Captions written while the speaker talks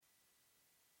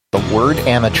word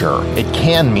amateur. It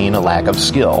can mean a lack of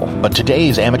skill, but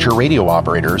today's amateur radio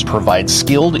operators provide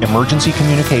skilled emergency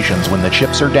communications when the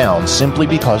chips are down simply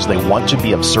because they want to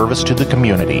be of service to the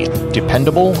community.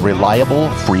 Dependable, reliable,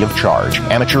 free of charge.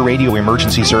 Amateur radio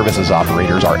emergency services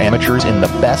operators are amateurs in the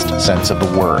best sense of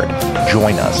the word.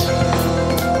 Join us.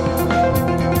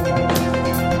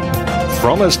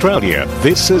 From Australia,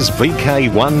 this is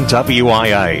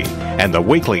VK1WIA and the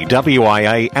weekly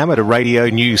WIA amateur radio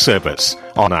news service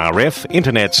on RF,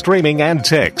 internet streaming and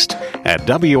text at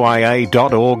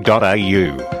wia.org.au.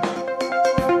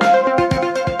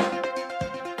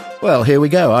 Well, here we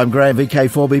go. I'm Graham,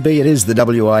 VK4BB. It is the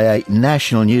WIA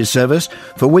National News Service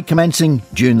for week commencing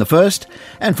June the 1st.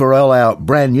 And for all our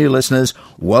brand new listeners,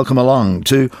 welcome along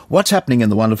to what's happening in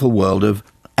the wonderful world of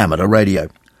amateur radio.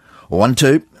 1,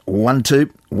 2, 1, 2,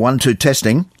 1, 2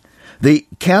 testing. The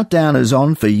countdown is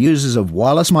on for users of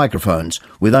wireless microphones,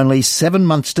 with only 7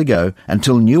 months to go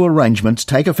until new arrangements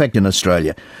take effect in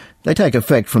Australia. They take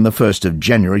effect from the 1st of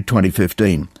January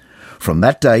 2015. From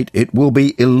that date, it will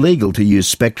be illegal to use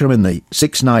spectrum in the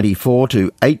 694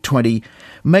 to 820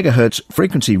 megahertz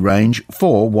frequency range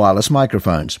for wireless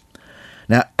microphones.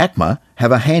 Now, ACMA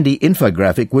have a handy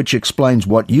infographic which explains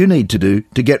what you need to do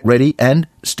to get ready and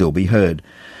still be heard.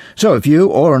 So if you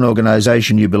or an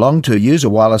organisation you belong to use a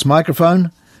wireless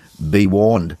microphone, be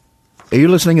warned. Are you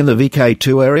listening in the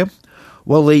VK2 area?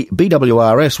 Well, the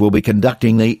BWRS will be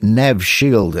conducting the NAV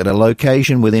Shield at a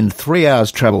location within 3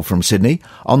 hours travel from Sydney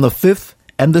on the 5th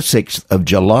and the 6th of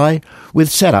July, with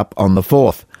setup on the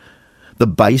 4th. The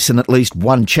base and at least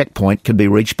one checkpoint can be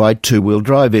reached by two-wheel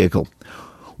drive vehicle.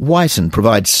 Wyson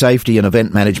provides safety and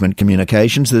event management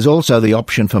communications. There's also the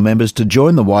option for members to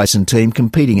join the Wyson team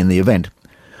competing in the event.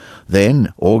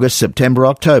 Then, August, September,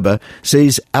 October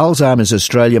sees Alzheimer's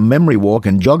Australia Memory Walk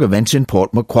and Jog events in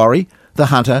Port Macquarie, The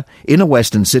Hunter, Inner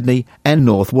Western Sydney and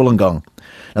North Wollongong.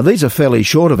 Now, these are fairly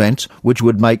short events, which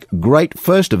would make great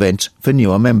first events for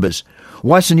newer members.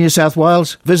 Wyson New South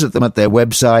Wales, visit them at their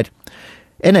website,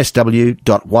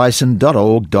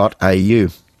 nsw.wyson.org.au.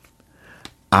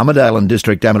 Armidale and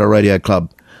District Amateur Radio Club.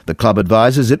 The club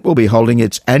advises it will be holding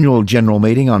its annual general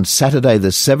meeting on Saturday the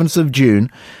 7th of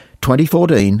June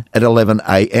 2014 at 11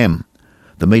 a.m.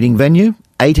 The meeting venue,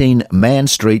 18 Mann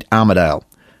Street, Armidale.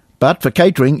 But for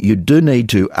catering, you do need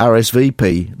to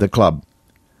RSVP the club.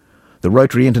 The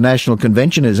Rotary International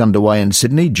Convention is underway in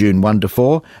Sydney, June 1 to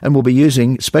 4, and will be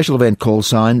using special event call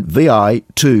sign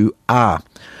VI2R.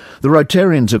 The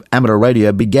Rotarians of Amateur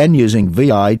Radio began using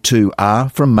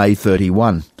VI2R from May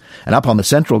 31. And up on the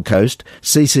Central Coast,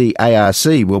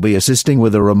 CCARC will be assisting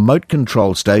with a remote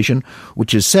control station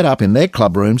which is set up in their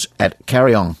club rooms at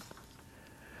Carryong.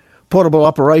 Portable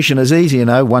operation is easy,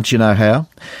 once you know how.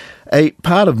 A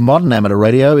part of modern amateur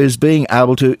radio is being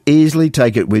able to easily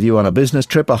take it with you on a business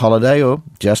trip, a holiday, or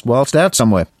just whilst out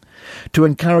somewhere. To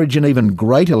encourage an even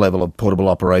greater level of portable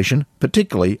operation,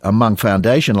 particularly among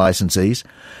foundation licensees,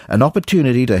 an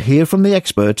opportunity to hear from the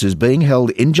experts is being held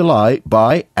in July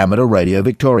by Amateur Radio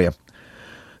Victoria.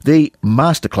 The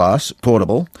Masterclass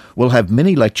Portable will have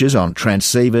mini lectures on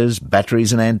transceivers,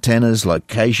 batteries and antennas,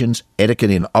 locations,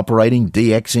 etiquette in operating,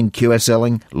 DXing,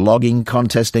 QSLing, logging,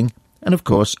 contesting, and of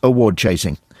course award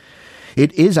chasing.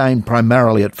 It is aimed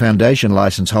primarily at foundation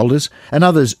licence holders and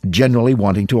others generally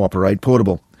wanting to operate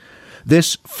portable.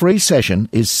 This free session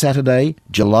is Saturday,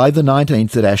 July the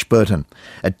 19th at Ashburton.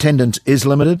 Attendance is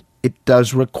limited. It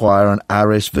does require an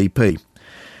RSVP.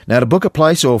 Now, to book a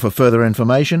place or for further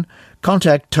information,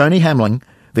 contact Tony Hamling,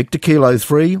 Victor Kilo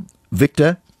 3,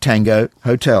 Victor Tango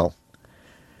Hotel.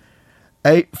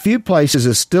 A few places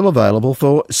are still available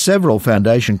for several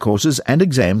foundation courses and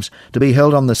exams to be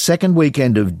held on the second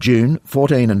weekend of June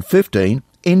 14 and 15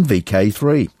 in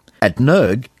VK3. At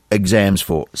NERG, exams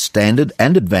for Standard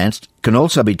and Advanced can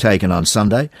also be taken on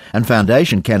Sunday, and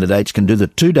foundation candidates can do the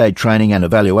 2-day training and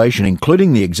evaluation,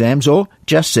 including the exams, or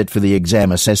just sit for the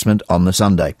exam assessment on the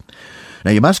Sunday.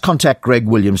 Now, you must contact Greg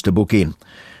Williams to book in.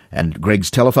 And Greg's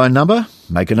telephone number,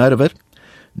 make a note of it,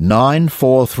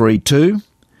 9432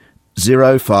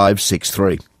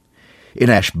 0563. In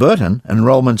Ashburton,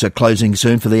 enrolments are closing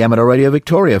soon for the Amateur Radio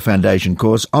Victoria Foundation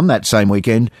course on that same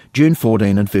weekend, June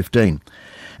 14 and 15.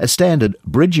 A standard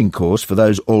bridging course for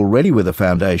those already with a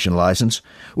foundation licence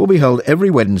will be held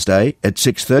every Wednesday at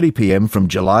 6:30 p.m. from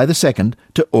July the 2nd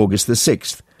to August the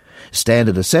 6th.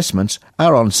 Standard assessments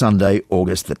are on Sunday,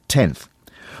 August the 10th.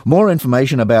 More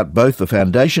information about both the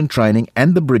foundation training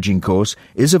and the bridging course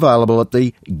is available at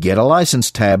the Get a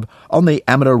Licence tab on the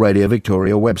Amateur Radio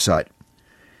Victoria website.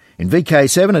 In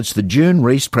VK7, it's the June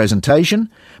Reese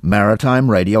presentation, Maritime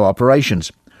Radio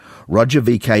Operations. Roger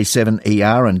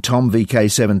VK7ER and Tom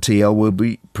VK7TL will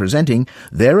be presenting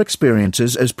their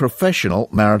experiences as professional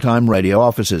maritime radio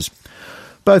officers.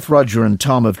 Both Roger and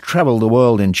Tom have travelled the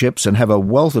world in ships and have a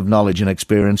wealth of knowledge and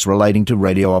experience relating to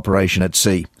radio operation at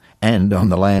sea and on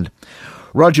the land.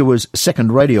 Roger was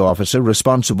second radio officer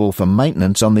responsible for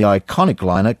maintenance on the iconic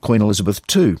liner Queen Elizabeth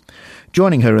II,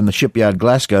 joining her in the shipyard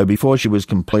Glasgow before she was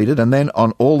completed and then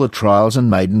on all the trials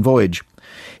and maiden voyage.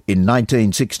 In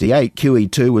 1968,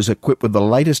 QE2 was equipped with the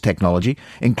latest technology,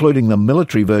 including the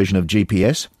military version of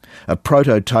GPS, a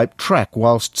prototype track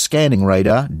whilst scanning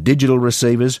radar, digital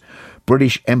receivers,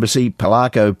 British Embassy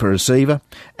Pelaco receiver,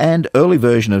 and early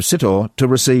version of Sitor to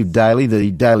receive daily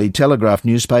the Daily Telegraph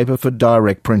newspaper for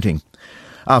direct printing.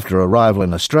 After arrival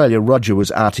in Australia, Roger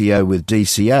was RTO with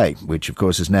DCA, which of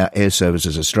course is now Air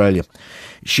Services Australia,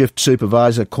 shift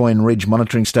supervisor Coyne Ridge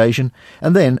Monitoring Station,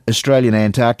 and then Australian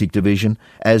Antarctic Division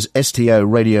as STO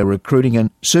radio recruiting and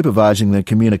supervising the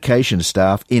communications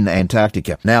staff in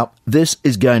Antarctica. Now, this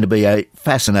is going to be a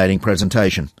fascinating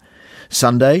presentation.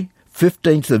 Sunday,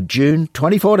 15th of June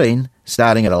 2014,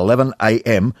 starting at 11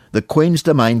 a.m, the Queen's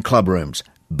Domain Club Rooms.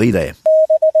 Be there.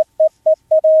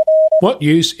 What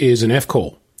use is an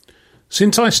F-call?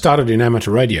 Since I started in amateur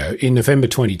radio in November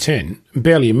 2010,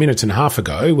 barely a minute and a half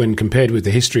ago when compared with the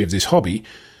history of this hobby,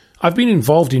 I've been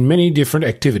involved in many different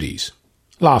activities.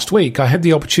 Last week I had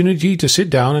the opportunity to sit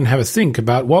down and have a think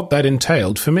about what that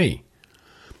entailed for me.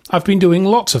 I've been doing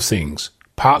lots of things,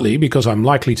 partly because I'm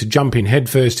likely to jump in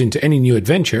headfirst into any new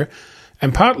adventure,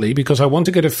 and partly because I want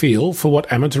to get a feel for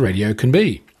what amateur radio can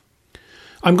be.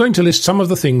 I'm going to list some of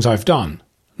the things I've done.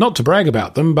 Not to brag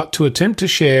about them, but to attempt to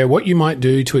share what you might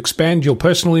do to expand your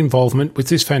personal involvement with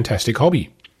this fantastic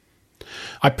hobby.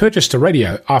 I purchased a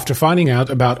radio after finding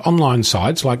out about online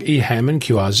sites like eHam and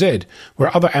QRZ,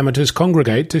 where other amateurs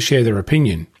congregate to share their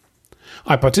opinion.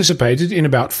 I participated in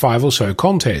about 5 or so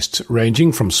contests,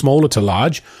 ranging from smaller to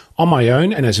large, on my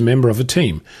own and as a member of a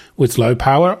team, with low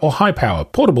power or high power,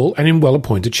 portable and in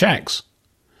well-appointed shacks.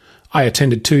 I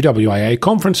attended 2 WIA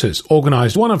conferences,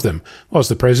 organised one of them, was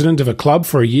the president of a club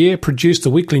for a year, produced the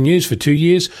weekly news for 2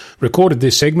 years, recorded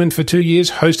this segment for 2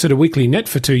 years, hosted a weekly net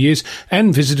for 2 years,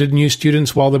 and visited new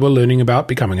students while they were learning about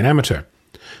becoming an amateur.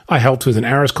 I helped with an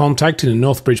ARIS contact in a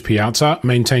Northbridge piazza,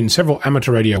 maintained several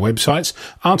amateur radio websites,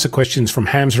 answered questions from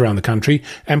hams around the country,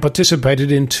 and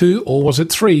participated in 2 or was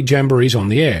it 3 jamborees on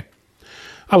the air.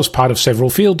 I was part of several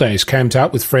field days, camped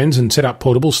out with friends and set up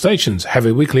portable stations, have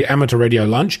a weekly amateur radio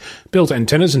lunch, built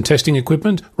antennas and testing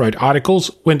equipment, wrote articles,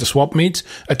 went to swap meets,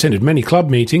 attended many club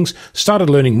meetings, started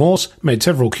learning Morse, made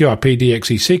several QRP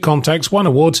DXEC contacts, won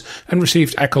awards and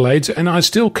received accolades, and I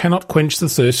still cannot quench the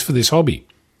thirst for this hobby.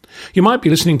 You might be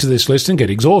listening to this list and get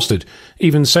exhausted.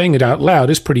 Even saying it out loud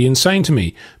is pretty insane to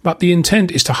me, but the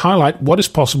intent is to highlight what is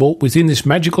possible within this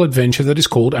magical adventure that is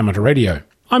called amateur radio.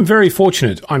 I'm very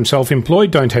fortunate. I'm self-employed,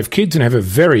 don't have kids, and have a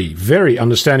very, very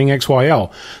understanding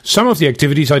XYL. Some of the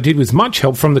activities I did with much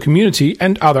help from the community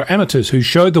and other amateurs who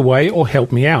showed the way or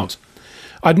helped me out.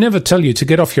 I'd never tell you to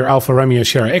get off your Alfa Romeo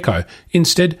Sierra Echo.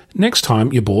 Instead, next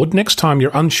time you're bored, next time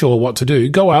you're unsure what to do,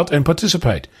 go out and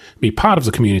participate. Be part of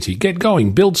the community, get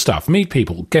going, build stuff, meet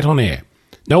people, get on air.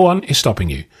 No one is stopping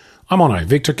you. I'm Ono,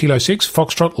 Victor Kilo 6,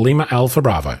 Foxtrot Lima Alpha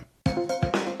Bravo.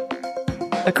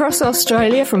 Across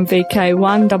Australia from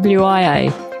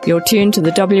VK1WIA, you're tuned to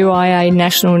the WIA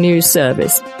National News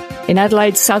Service. In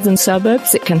Adelaide's southern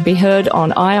suburbs, it can be heard on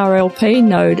IRLP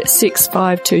node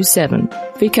 6527,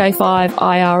 VK5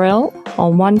 IRL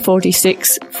on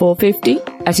 146 450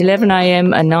 at 11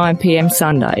 a.m. and 9 p.m.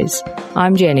 Sundays.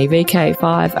 I'm Jenny,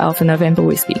 VK5 Alpha November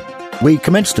Whiskey. We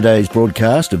commence today's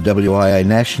broadcast of WIA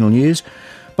National News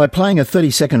by playing a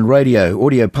 30-second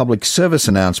audio public service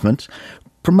announcement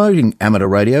promoting amateur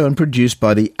radio and produced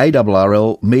by the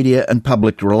ARRL Media and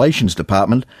Public Relations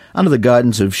Department under the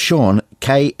guidance of Sean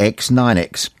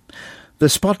KX9X. The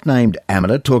spot named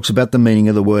Amateur talks about the meaning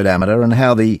of the word amateur and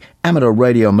how the Amateur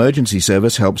Radio Emergency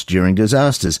Service helps during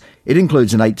disasters. It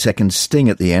includes an 8-second sting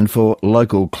at the end for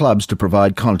local clubs to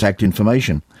provide contact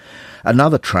information.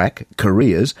 Another track,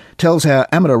 Careers, tells how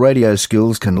amateur radio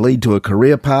skills can lead to a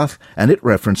career path, and it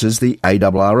references the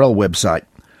ARRL website.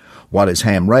 What is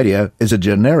Ham Radio is a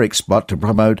generic spot to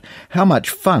promote how much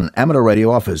fun amateur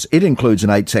radio offers. It includes an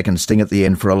 8-second sting at the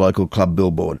end for a local club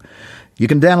billboard. You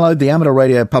can download the amateur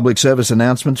radio public service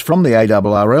announcements from the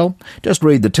ARRL. Just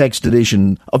read the text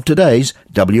edition of today's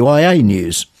WIA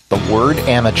News. The word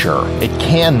amateur, it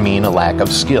can mean a lack of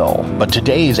skill, but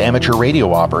today's amateur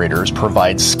radio operators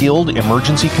provide skilled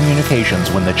emergency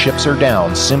communications when the chips are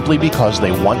down simply because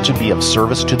they want to be of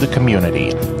service to the community.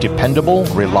 Dependable,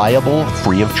 reliable,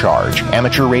 free of charge.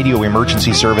 Amateur radio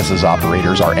emergency services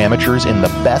operators are amateurs in the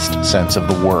best sense of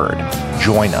the word.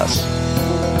 Join us.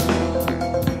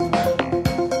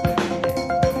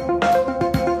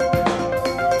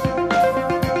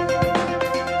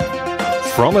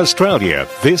 From Australia,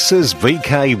 this is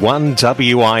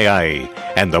VK1WIA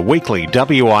and the weekly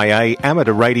WIA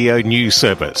amateur radio news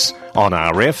service on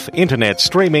RF, internet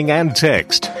streaming and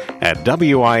text at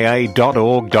wia.org.au.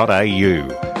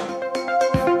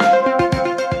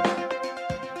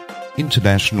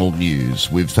 International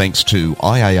news with thanks to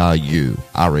IARU,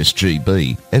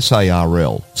 RSGB,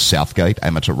 SARL, Southgate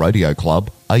Amateur Radio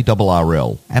Club,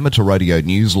 ARRL, Amateur Radio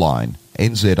Newsline,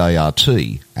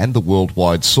 NZART and the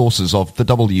worldwide sources of the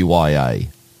WIA.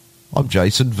 I'm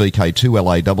Jason,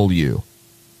 VK2LAW.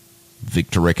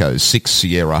 Victor Echo 6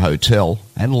 Sierra Hotel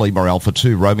and Lima Alpha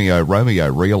 2 Romeo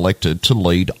re-elected to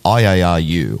lead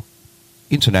IARU.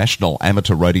 International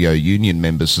Amateur Radio Union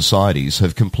member societies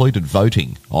have completed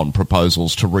voting on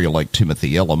proposals to re-elect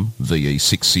Timothy Elam,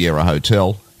 VE6 Sierra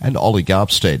Hotel, and Ollie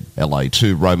Garpstead,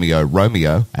 LA2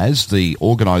 Romeo, as the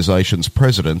organisation's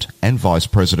president and vice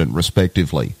president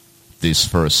respectively. This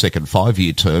for a second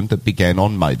 5-year term that began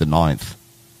on May the 9th.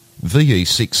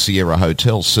 VE6 Sierra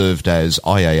Hotel served as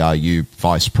IARU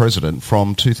vice president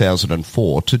from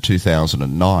 2004 to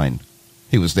 2009.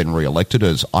 He was then re-elected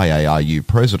as IARU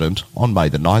president on May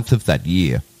the 9th of that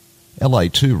year.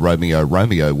 LA2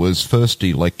 Romeo was first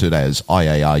elected as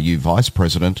IARU vice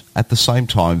president at the same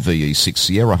time VE6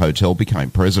 Sierra Hotel became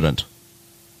president.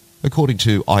 According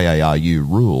to IARU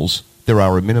rules, there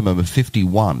are a minimum of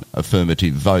 51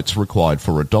 affirmative votes required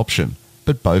for adoption,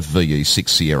 but both VE6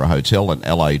 Sierra Hotel and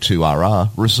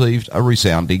LA2RR received a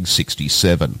resounding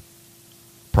 67.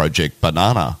 Project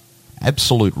Banana.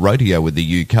 Absolute Radio in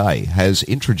the UK has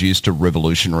introduced a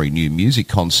revolutionary new music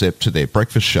concept to their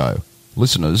breakfast show.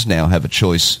 Listeners now have a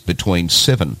choice between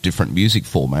 7 different music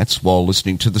formats while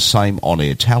listening to the same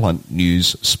on-air talent,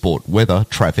 news, sport, weather,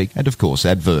 traffic, and of course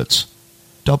adverts.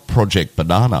 Dubbed Project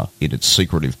Banana, in its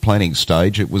secretive planning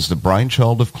stage, it was the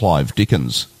brainchild of Clive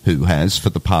Dickens, who has, for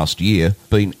the past year,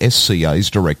 been SCA's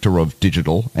Director of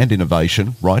Digital and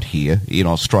Innovation right here in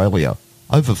Australia.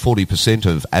 Over 40%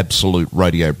 of Absolute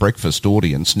Radio Breakfast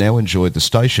audience now enjoy the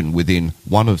station within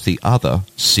one of the other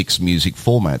 6 music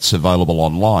formats available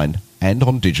online and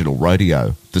on digital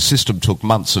radio. The system took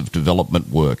months of development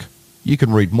work. You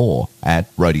can read more at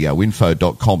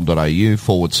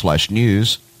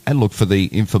radioinfo.com.au/news and look for the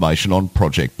information on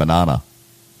Project Banana.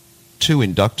 2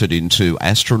 inducted into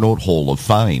Astronaut Hall of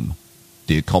Fame.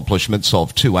 The accomplishments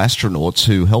of 2 astronauts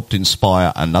who helped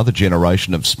inspire another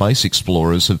generation of space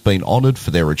explorers have been honoured for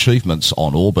their achievements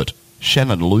on orbit.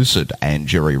 Shannon Lucid and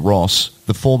Jerry Ross,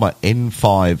 the former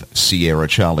N5 Sierra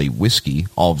Charlie Whiskey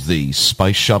of the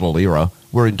Space Shuttle era,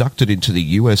 were inducted into the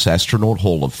US Astronaut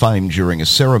Hall of Fame during a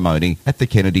ceremony at the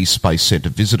Kennedy Space Center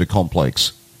Visitor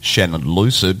Complex. Shannon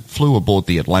Lucid flew aboard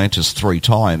the Atlantis 3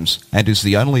 times and is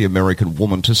the only American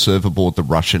woman to serve aboard the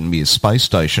Russian Mir space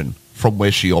station, from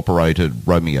where she operated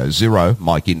Romeo Zero,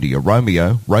 Mike India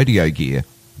Romeo, radio gear.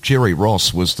 Jerry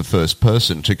Ross was the first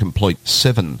person to complete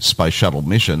 7 space shuttle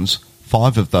missions.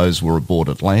 5 of those were aboard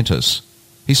Atlantis.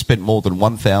 He spent more than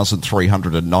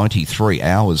 1,393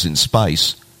 hours in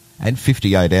space and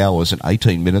 58 hours and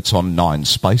 18 minutes on 9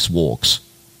 spacewalks.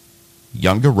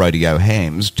 Younger radio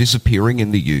hams disappearing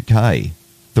in the UK.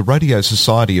 The Radio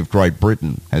Society of Great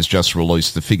Britain has just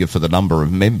released the figure for the number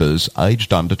of members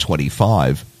aged under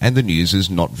 25, and the news is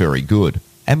not very good.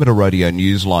 Amateur Radio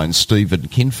Newsline Stephen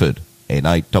Kinford,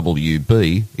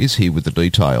 N8WB, is here with the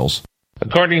details.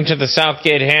 According to the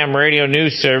Southgate Ham Radio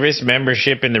News Service,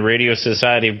 membership in the Radio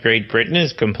Society of Great Britain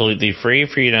is completely free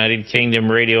for United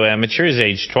Kingdom radio amateurs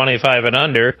aged 25 and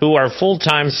under who are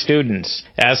full-time students.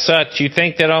 As such, you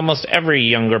think that almost every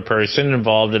younger person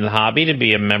involved in the hobby to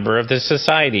be a member of the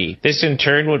society. This in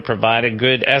turn would provide a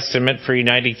good estimate for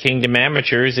United Kingdom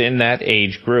amateurs in that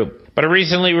age group. But a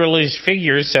recently released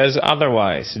figure says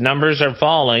otherwise. Numbers are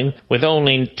falling, with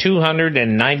only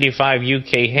 295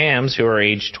 UK hams who are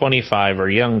aged 25 or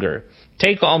younger.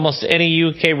 Take almost any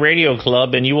UK radio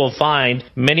club and you will find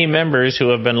many members who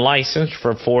have been licensed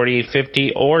for 40,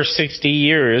 50 or 60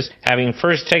 years, having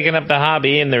first taken up the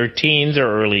hobby in their teens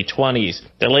or early 20s.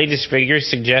 The latest figures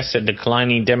suggest a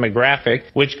declining demographic,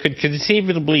 which could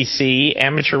conceivably see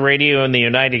amateur radio in the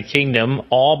United Kingdom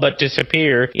all but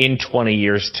disappear in 20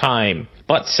 years' time.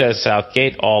 But, says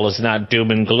Southgate, all is not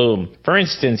doom and gloom. For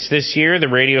instance, this year, the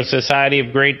Radio Society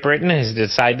of Great Britain has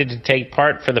decided to take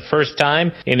part for the first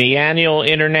time in the annual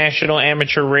International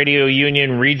Amateur Radio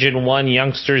Union Region 1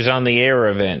 Youngsters on the Air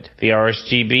event. The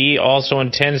RSGB also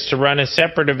intends to run a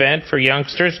separate event for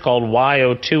youngsters called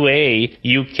YO2A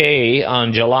UK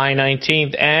on July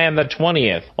 19th and the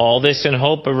 20th. All this in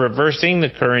hope of reversing the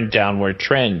current downward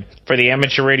trend. For the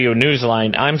Amateur Radio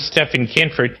Newsline, I'm Stephen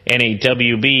Kinford,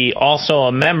 NAWB, also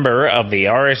a member of the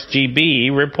RSGB,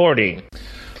 reporting.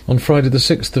 On Friday the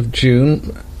 6th of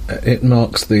June, it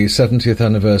marks the 70th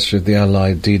anniversary of the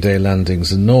Allied D-Day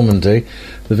landings in Normandy.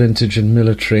 The Vintage and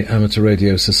Military Amateur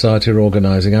Radio Society are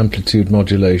organising amplitude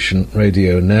modulation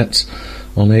radio nets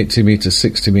on 80 metres,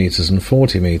 60 metres and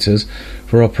 40 metres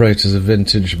for operators of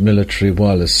vintage military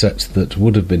wireless sets that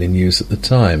would have been in use at the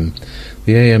time.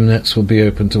 The AM nets will be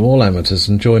open to all amateurs,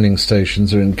 and joining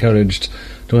stations are encouraged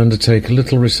to undertake a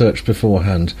little research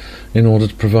beforehand in order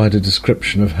to provide a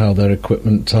description of how their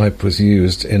equipment type was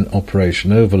used in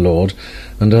Operation Overlord,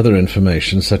 and other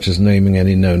information such as naming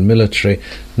any known military,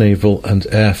 naval and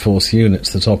air force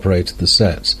units that operated the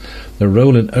sets, their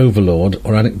role in Overlord,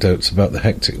 or anecdotes about the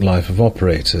hectic life of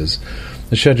operators.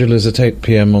 The schedule is at 8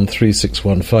 p.m. on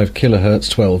 3615 kHz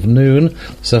 12 noon,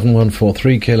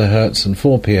 7143 kHz and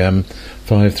 4 p.m.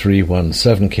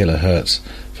 5317 kHz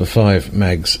for 5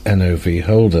 megs NOV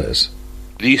holders.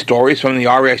 These stories from the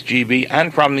RSGB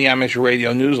and from the Amateur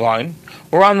Radio Newsline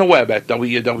were on the web at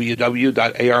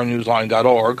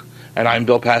www.arnewsline.org, and I'm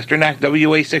Bill Pasternak,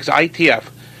 WA6ITF.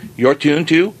 You're tuned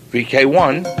to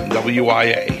VK1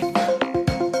 WIA.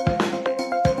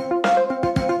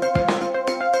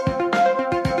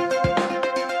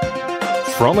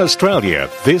 From Australia,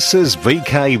 this is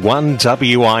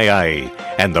VK1WIA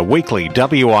and the weekly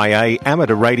WIA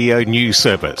amateur radio news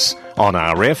service on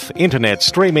RF, internet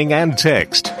streaming and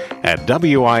text at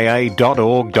wia.org.au.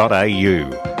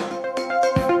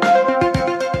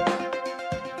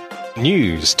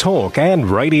 News, talk and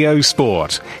radio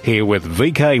sport. Here with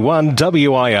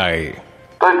VK1WIA.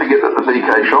 Don't forget that the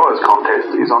VK Shires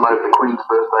contest is on over the Queen's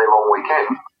Birthday long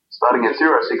weekend, starting at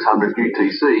 0600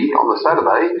 UTC on the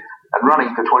Saturday and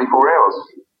running for 24 hours.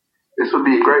 This would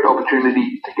be a great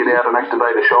opportunity to get out and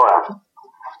activate a shire.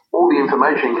 All the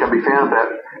information can be found at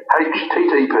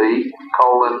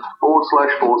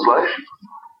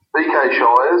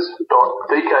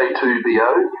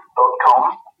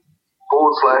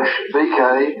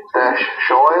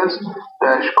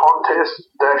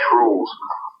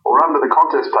or under the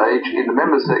contest page in the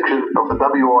members section of the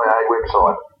WIA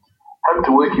website. Hope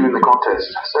to work you in the contest.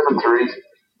 7-3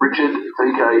 Richard,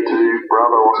 VK2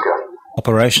 Bravo Oscar.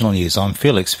 Operational news. I'm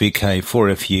Felix,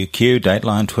 VK4FUQ,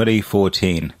 dateline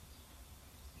 2014.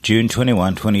 June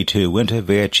 21-22, Winter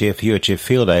VHF UHF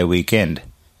Field Day weekend.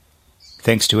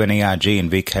 Thanks to NERG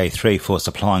and VK3 for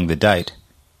supplying the date.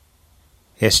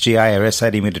 SGARS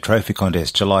 80 metre trophy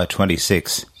contest, July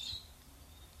 26.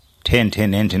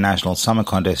 10-10 International Summer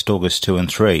Contest, August 2 and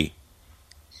 3.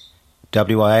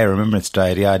 WIA Remembrance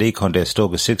Day DRD contest,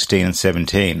 August 16 and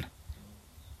 17.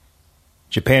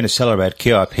 Japan to celebrate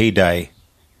QRP Day.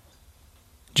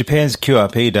 Japan's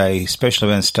QRP Day Special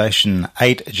Event Station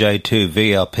 8J2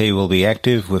 VLP will be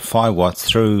active with 5 watts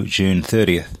through June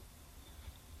 30th.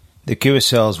 The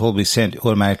QSLs will be sent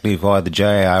automatically via the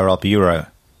JARL Bureau.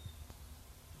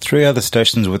 3 other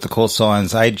stations with the call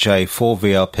signs 8J4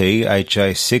 VLP,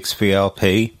 8J6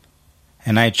 VLP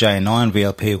and 8J9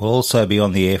 VLP will also be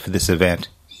on the air for this event.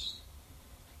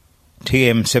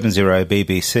 TM70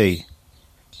 BBC.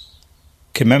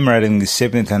 Commemorating the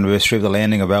 70th anniversary of the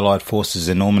landing of Allied forces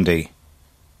in Normandy.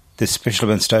 This special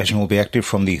event station will be active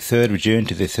from the 3rd of June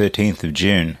to the 13th of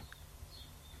June.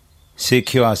 See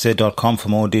QRZ.com for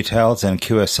more details and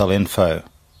QSL info.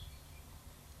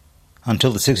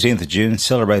 Until the 16th of June,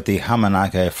 celebrate the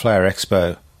Hamanake Flower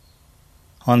Expo.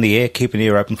 On the air, keep an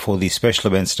ear open for the special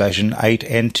event station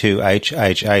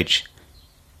 8N2HHH,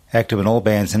 active in all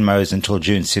bands and modes until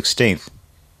June 16th.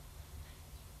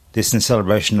 This in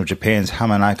celebration of Japan's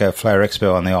Hamanake Flower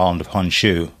Expo on the island of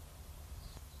Honshu.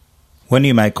 When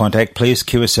you make contact, please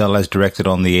QSL as directed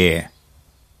on the air.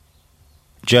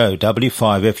 Joe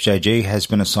W5FJG has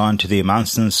been assigned to the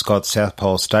Munson Scott South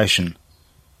Pole station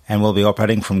and will be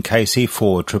operating from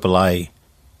KC4 AAA,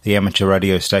 the amateur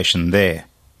radio station there.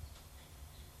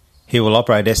 He will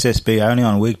operate SSB only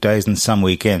on weekdays and some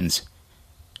weekends,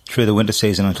 through the winter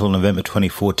season until November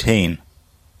 2014.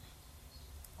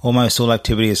 Almost all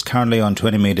activity is currently on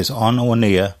 20 metres on or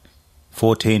near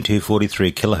 14 to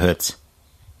 43 kHz.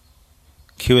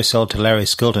 QSL to Larry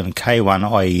Skilton K1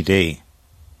 IED.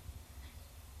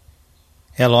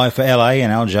 LI for LA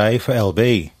and LJ for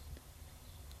LB.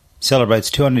 Celebrates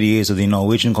 200 years of the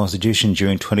Norwegian Constitution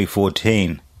during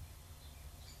 2014.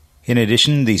 In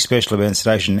addition, the special event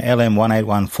station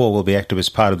LM1814 will be active as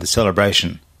part of the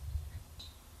celebration.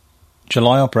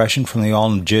 July operation from the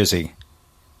island of Jersey.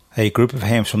 A group of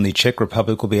hams from the Czech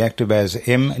Republic will be active as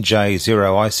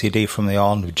MJ0ICD from the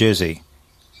island of Jersey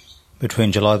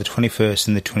between July the 21st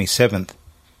and the 27th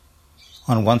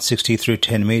on 160 through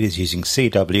 10 metres using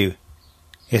CW,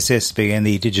 SSB and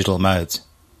the digital modes.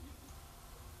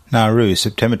 Nauru,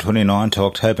 September 29 to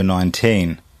October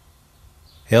 19.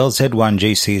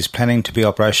 LZ1GC is planning to be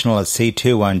operational at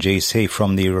C21GC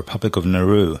from the Republic of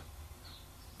Nauru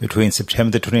between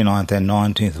September the 29th and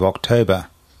 19th of October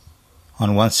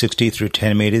on 160 through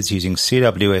 10 metres using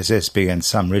CWSSB and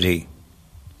Samriti.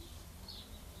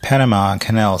 Panama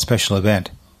Canal Special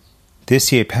Event.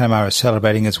 This year Panama is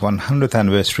celebrating its 100th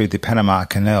anniversary of the Panama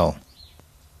Canal.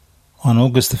 On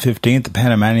August the 15th, the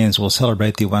Panamanians will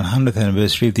celebrate the 100th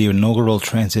anniversary of the inaugural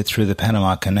transit through the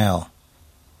Panama Canal.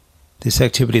 This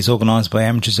activity is organised by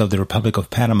amateurs of the Republic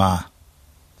of Panama.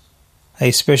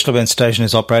 A special event station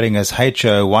is operating as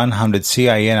HO 100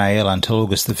 CANAL until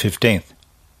August the 15th.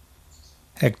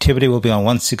 Activity will be on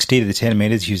 160 to the 10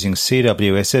 metres using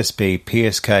CWSSB,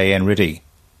 PSK and RITI.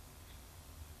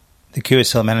 The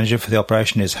QSL manager for the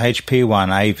operation is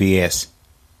HP1AVS.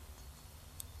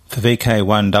 For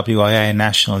VK1WIA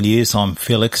National News, I'm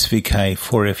Felix,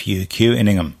 VK4FUQ in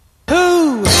Ingham.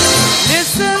 Who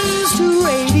listens to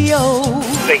radio?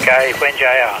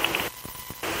 VK1JR.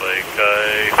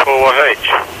 VK4H.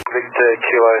 Victor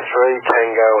Kilo 3,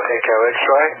 Tango Echo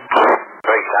X-Ray.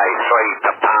 VK3,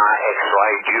 Papa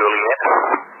X-Ray Juliet.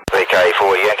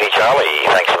 VK4 Yankee Charlie,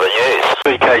 thanks for the news.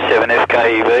 VK7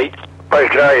 FKEV.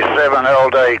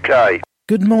 VK7 LDK.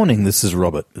 Good morning, this is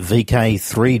Robert,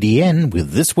 VK3DN,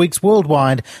 with this week's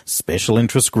Worldwide Special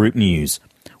Interest Group News.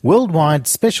 Worldwide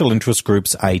Special Interest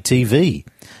Groups ATV.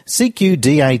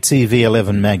 CQDATV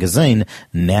 11 magazine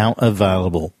now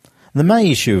available. The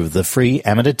May issue of the free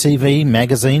amateur TV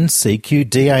magazine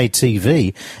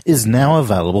CQDATV is now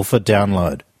available for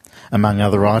download. Among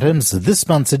other items, this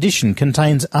month's edition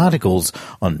contains articles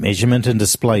on measurement and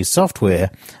display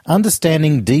software,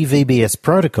 understanding DVBS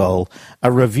protocol,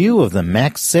 a review of the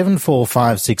MAX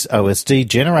 7456 OSD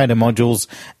generator modules,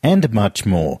 and much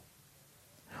more.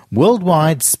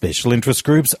 Worldwide Special Interest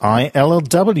Groups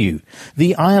ILLW.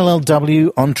 The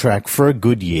ILLW on track for a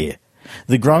good year.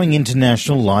 The growing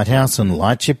International Lighthouse and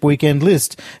Lightship Weekend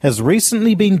list has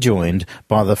recently been joined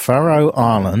by the Faroe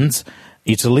Islands,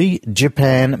 Italy,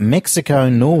 Japan, Mexico,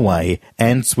 Norway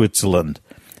and Switzerland.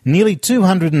 Nearly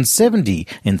 270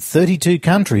 in 32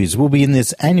 countries will be in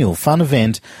this annual fun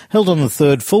event held on the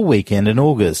third full weekend in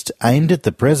August, aimed at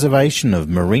the preservation of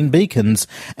marine beacons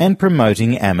and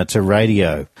promoting amateur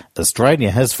radio.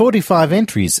 Australia has 45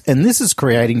 entries and this is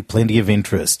creating plenty of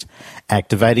interest.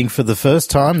 Activating for the first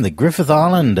time the Griffith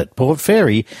Island at Port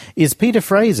Fairy is Peter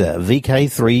Fraser,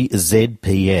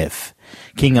 VK3ZPF.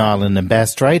 King Island and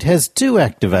Bass Strait has 2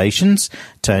 activations,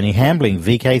 Tony Hambling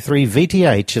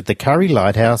VK3VTH at the Curry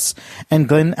Lighthouse and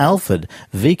Glenn Alford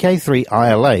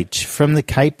VK3ILH from the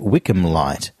Cape Wickham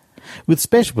Light. With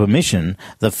special permission,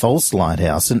 the False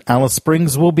Lighthouse in Alice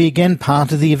Springs will be again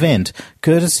part of the event,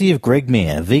 courtesy of Greg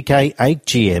Meyer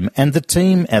VK8GM and the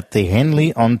team at the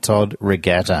Henley-on-Todd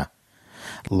Regatta.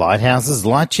 Lighthouses,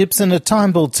 lightships and a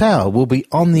time-ball tower will be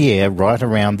on the air right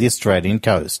around the Australian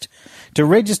coast. To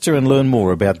register and learn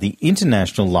more about the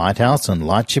International Lighthouse and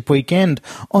Lightship Weekend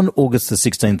on August the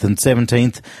 16th and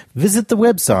 17th, visit the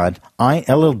website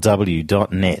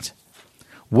illw.net.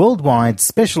 Worldwide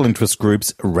Special Interest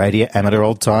Groups Radio Amateur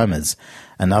Old-Timers.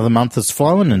 Another month has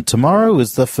flown and tomorrow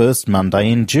is the first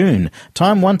Monday in June.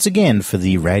 Time once again for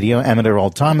the Radio Amateur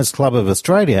Old-Timers Club of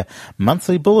Australia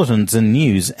monthly bulletins and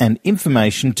news and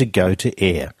information to go to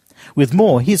air. With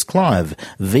more, here's Clive,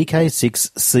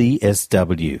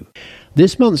 VK6CSW.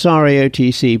 This month's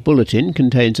RAOTC bulletin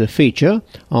contains a feature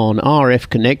on RF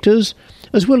connectors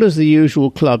as well as the usual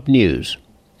club news.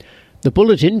 The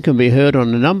bulletin can be heard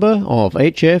on a number of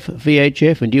HF,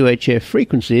 VHF and UHF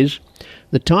frequencies,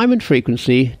 the time and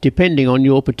frequency depending on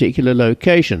your particular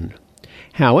location.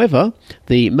 However,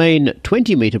 the main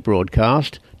 20-metre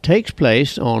broadcast takes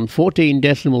place on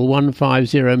 14.150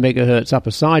 MHz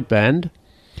upper sideband,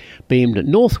 beamed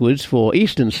northwards for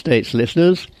Eastern States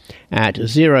listeners at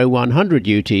 0100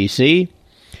 UTC,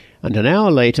 and an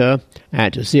hour later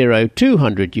at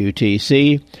 0200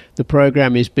 UTC, the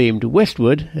program is beamed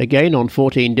westward, again on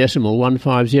 14.150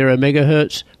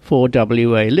 MHz for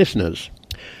WA listeners.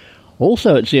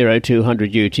 Also at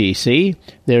 0200 UTC,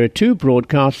 there are 2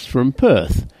 broadcasts from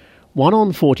Perth, one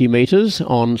on 40 metres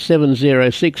on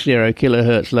 7060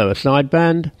 kHz lower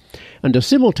sideband, and a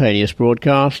simultaneous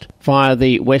broadcast via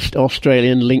the West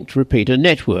Australian Linked Repeater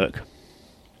Network.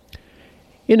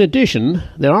 In addition,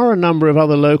 there are a number of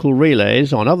other local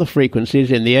relays on other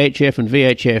frequencies in the HF and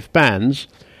VHF bands,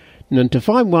 and to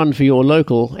find one for your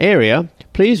local area,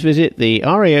 please visit the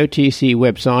RAOTC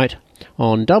website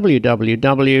on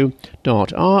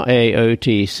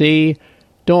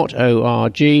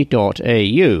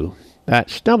www.raotc.org.au.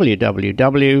 That's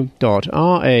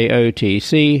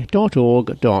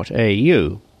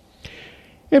www.raotc.org.au.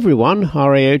 Everyone,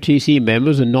 RAOTC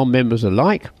members and non-members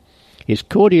alike, is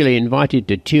cordially invited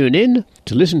to tune in,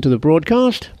 to listen to the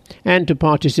broadcast, and to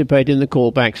participate in the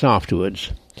callbacks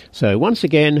afterwards. So once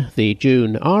again, the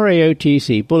June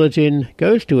RAOTC Bulletin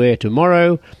goes to air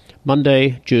tomorrow,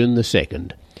 Monday, June the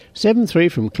 2nd. 7-3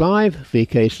 from Clive,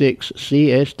 VK6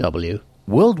 CSW.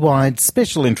 Worldwide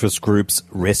Special Interest Groups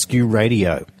Rescue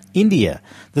Radio. India,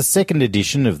 the second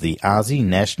edition of the ASI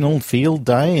National Field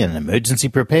Day and Emergency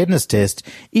Preparedness Test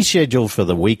is scheduled for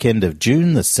the weekend of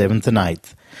June the 7th and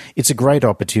 8th. It's a great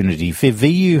opportunity for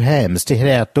VU hams to head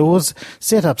outdoors,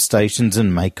 set up stations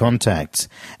and make contacts,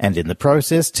 and in the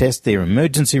process test their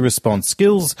emergency response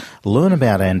skills, learn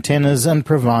about antennas and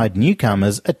provide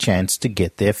newcomers a chance to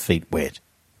get their feet wet.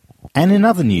 And in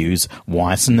other news,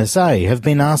 Wyson SA have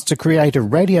been asked to create a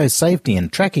radio safety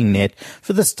and tracking net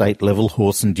for the state-level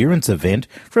horse endurance event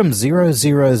from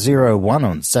 0001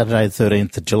 on Saturday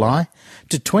 13th of July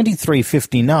to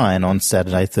 23:59 on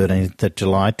Saturday 13th of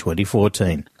July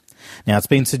 2014. Now, it's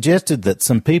been suggested that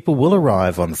some people will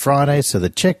arrive on Friday so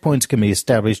that checkpoints can be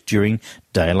established during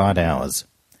daylight hours.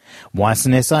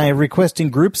 Wyson SA are requesting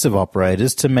groups of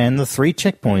operators to man the 3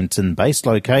 checkpoints and base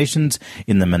locations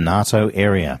in the Minato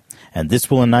area, and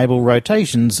this will enable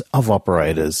rotations of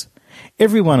operators.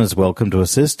 Everyone is welcome to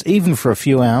assist, even for a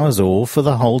few hours or for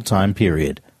the whole time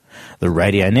period. The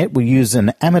radio net will use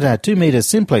an amateur 2-metre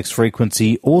simplex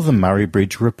frequency or the Murray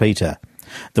Bridge repeater.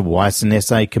 The Wyson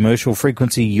SA commercial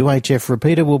frequency UHF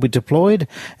repeater will be deployed,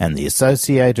 and the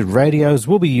associated radios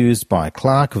will be used by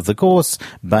Clark of the Course,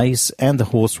 Base and the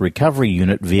Horse Recovery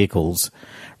Unit vehicles.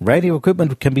 Radio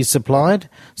equipment can be supplied,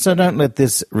 so don't let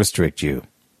this restrict you.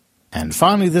 And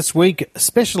finally this week,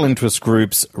 Special Interest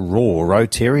Groups RAW,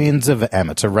 Rotarians of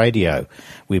Amateur Radio.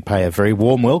 We pay a very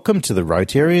warm welcome to the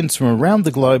Rotarians from around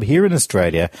the globe here in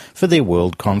Australia for their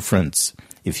World Conference.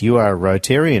 If you are a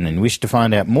Rotarian and wish to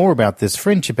find out more about this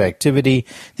friendship activity,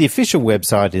 the official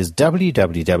website is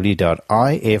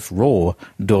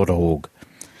www.ifraw.org.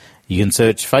 You can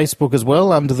search Facebook as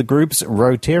well under the group's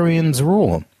Rotarians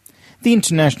RAW. The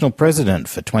international president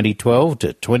for 2012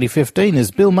 to 2015 is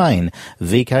Bill Main,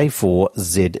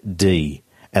 VK4ZD.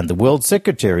 And the world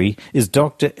secretary is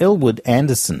Dr. Elwood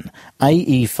Anderson,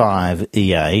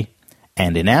 AE5EA.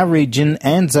 And in our region,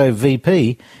 ANZO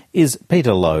VP is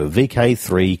Peter Lowe,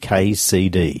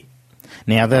 VK3KCD.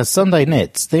 Now, their Sunday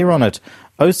nets, they're on at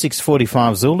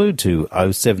 0645 Zulu to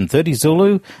 0730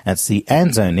 Zulu. That's the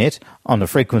ANZO net on a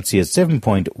frequency of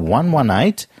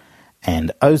 7.118.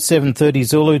 And 0730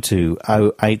 Zulu to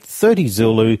 0830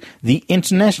 Zulu, the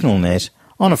international net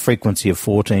on a frequency of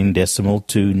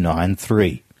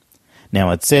 14.293.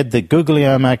 Now, it's said that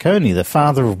Guglielmo Marconi, the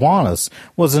father of wireless,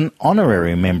 was an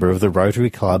honorary member of the Rotary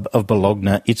Club of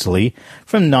Bologna, Italy,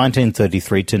 from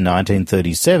 1933 to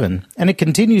 1937, and it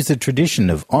continues the tradition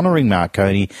of honouring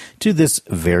Marconi to this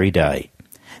very day.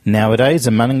 Nowadays,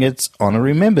 among its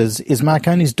honorary members is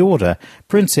Marconi's daughter,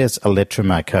 Princess Elettra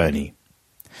Marconi.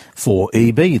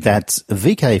 4EB, that's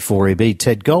VK4EB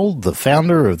Ted Gold, the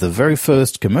founder of the very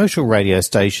first commercial radio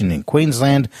station in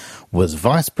Queensland, was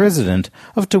Vice President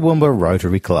of Toowoomba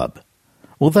Rotary Club.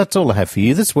 Well, that's all I have for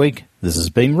you this week. This has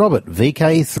been Robert,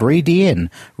 VK3DN,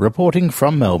 reporting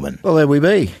from Melbourne. Well, there we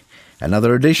be.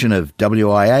 Another edition of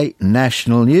WIA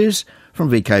National News from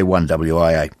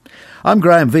VK1WIA. I'm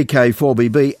Graham,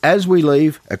 VK4BB. As we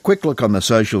leave, a quick look on the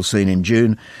social scene in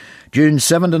June. June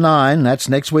 7 to 9, that's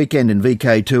next weekend in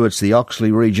VK2, it's the Oxley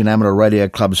Region Amateur Radio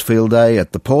Club's Field Day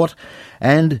at the Port.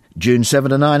 And June 7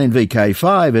 to 9 in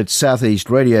VK5, it's Southeast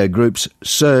Radio Group's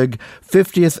SERG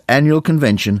 50th Annual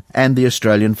Convention and the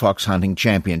Australian Fox Hunting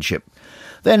Championship.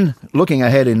 Then, looking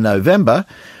ahead in November,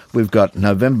 we've got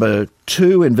November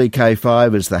 2 in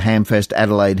VK5 as the Hamfest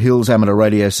Adelaide Hills Amateur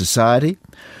Radio Society.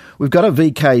 We've got a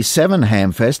VK7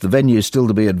 Hamfest, the venue is still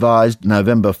to be advised,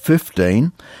 November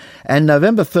 15. And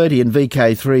November 30 in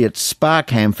VK3 at Spark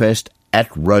Hamfest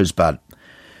at Rosebud.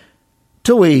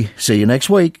 Till we see you next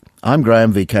week, I'm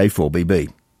Graham,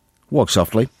 VK4BB. Walk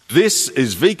softly. This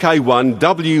is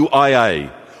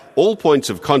VK1WIA. All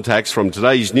points of contacts from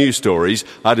today's news stories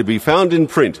are to be found in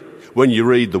print when you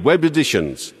read the web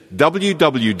editions,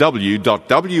 www.wia.org.au.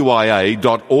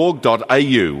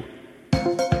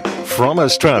 From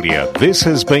Australia, this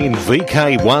has been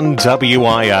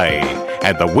VK1WIA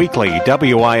and the weekly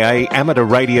WIA Amateur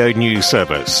Radio News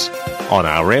Service. On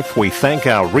RF, we thank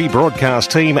our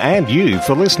rebroadcast team and you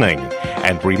for listening.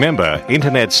 And remember,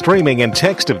 internet streaming and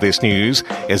text of this news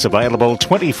is available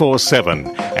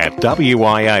 24/7 at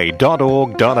wia.org.au.